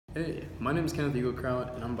Hey, my name is Kenneth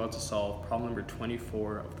Egelkrout, and I'm about to solve problem number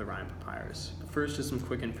 24 of the Rhind Papyrus. But first, just some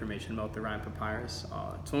quick information about the Rhind Papyrus.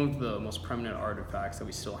 It's one of the most prominent artifacts that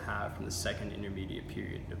we still have from the Second Intermediate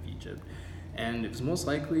Period of Egypt. And it was most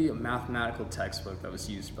likely a mathematical textbook that was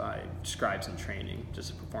used by scribes in training just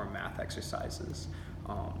to perform math exercises.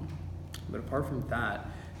 But apart from that,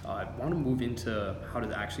 I want to move into how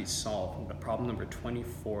to actually solve the problem number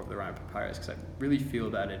 24 of the Rhind Papyrus, because I really feel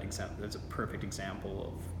that it's a perfect example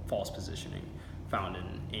of false positioning found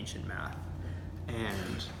in ancient math.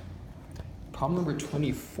 And problem number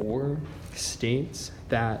 24 states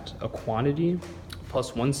that a quantity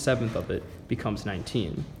plus 1/7 of it becomes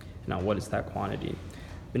 19. Now, what is that quantity?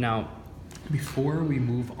 But now, before we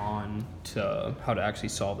move on to how to actually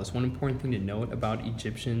solve this, one important thing to note about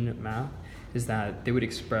Egyptian math is that they would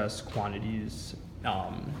express quantities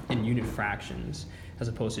in unit fractions as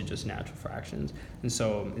opposed to just natural fractions. And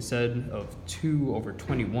so instead of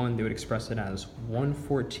 2/21, they would express it as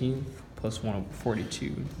 1/14 plus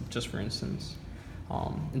 1/42, just for instance.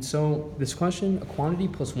 And so this question, a quantity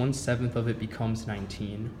plus 1/7 of it becomes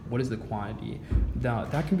 19. What is the quantity?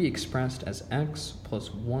 That can be expressed as x plus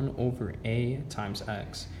 1/a times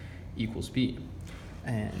x equals b.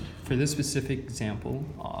 And for this specific example,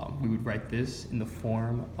 we would write this in the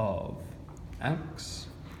form of x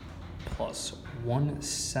plus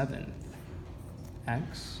 1/7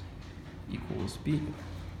 x equals b.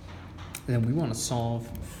 And then we want to solve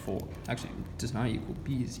for, actually, it does not equal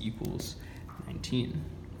b, is equals 19.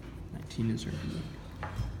 19 is our b.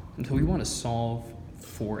 And so we want to solve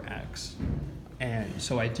for x. And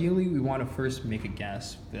so ideally, we want to first make a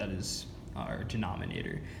guess that is our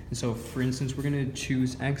denominator. And so, for instance, we're going to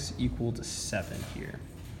choose x equal to 7 here.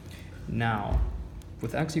 Now,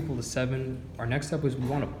 with x equal to 7, our next step is we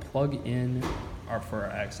want to plug in for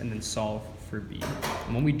our x and then solve for b.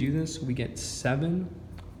 And when we do this, we get 7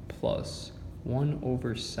 plus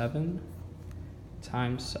 1/7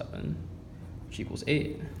 times 7, which equals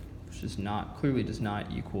 8, which clearly does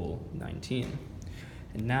not equal 19.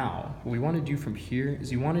 And now, what we want to do from here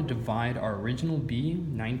is we want to divide our original b,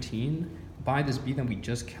 19, by this b that we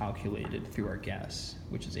just calculated through our guess,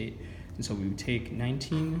 which is 8. And so we would take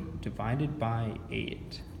 19 divided by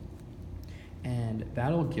 8, and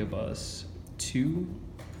that'll give us 2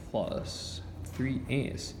 plus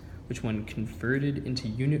 3/8, which when converted into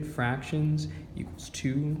unit fractions equals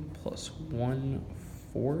 2 plus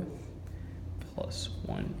 1/4 plus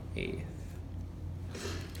 1/8.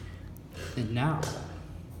 And now,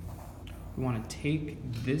 we want to take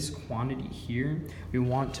this quantity here, we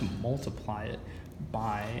want to multiply it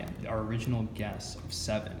by our original guess of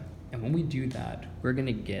 7. And when we do that, we're going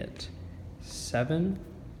to get 7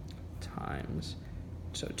 times,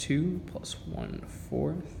 so 2 plus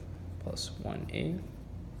 1/4 plus 1/8,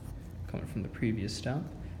 coming from the previous step.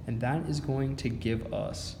 And that is going to give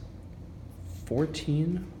us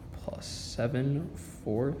 14 plus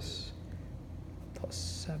 7/4 plus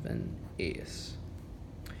 7/8.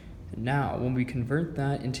 Now, when we convert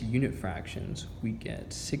that into unit fractions, we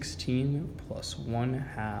get 16 plus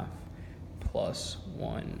 1/2 plus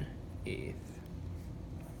 1/8,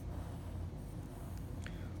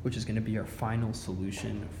 which is going to be our final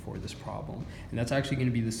solution for this problem. And that's actually going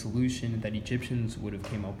to be the solution that Egyptians would have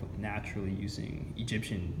came up with naturally using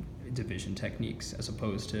Egyptian division techniques as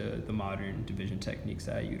opposed to the modern division techniques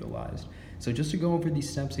that I utilized. So just to go over these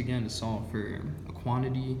steps again to solve for a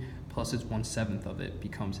quantity plus its 1/7 of it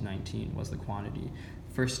becomes 19 was the quantity.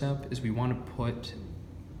 First step is we want to put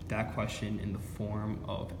that question in the form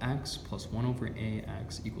of x plus 1/a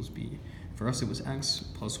x equals b. For us, it was x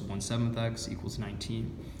plus 1/7 x equals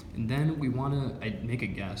 19. And then we want to make a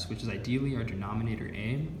guess, which is ideally our denominator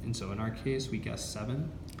a. And so in our case, we guess 7.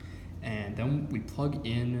 And then we plug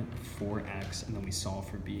in for x, and then we solve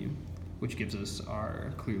for b, which gives us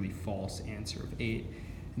our clearly false answer of 8.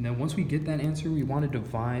 And then once we get that answer, we want to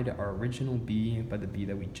divide our original b by the b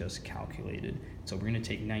that we just calculated. So we're going to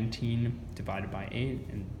take 19 divided by 8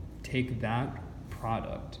 and take that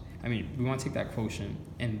product. We want to take that quotient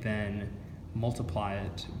and then multiply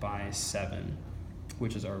it by 7,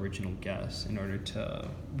 which is our original guess, in order to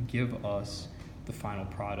give us the final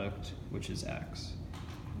product, which is x,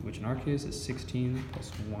 which in our case is 16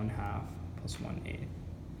 plus 1/2 plus 1/8.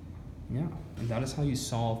 Yeah, and that is how you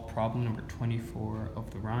solve problem number 24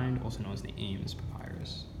 of the Rhind, also known as the Ahmes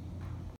Papyrus.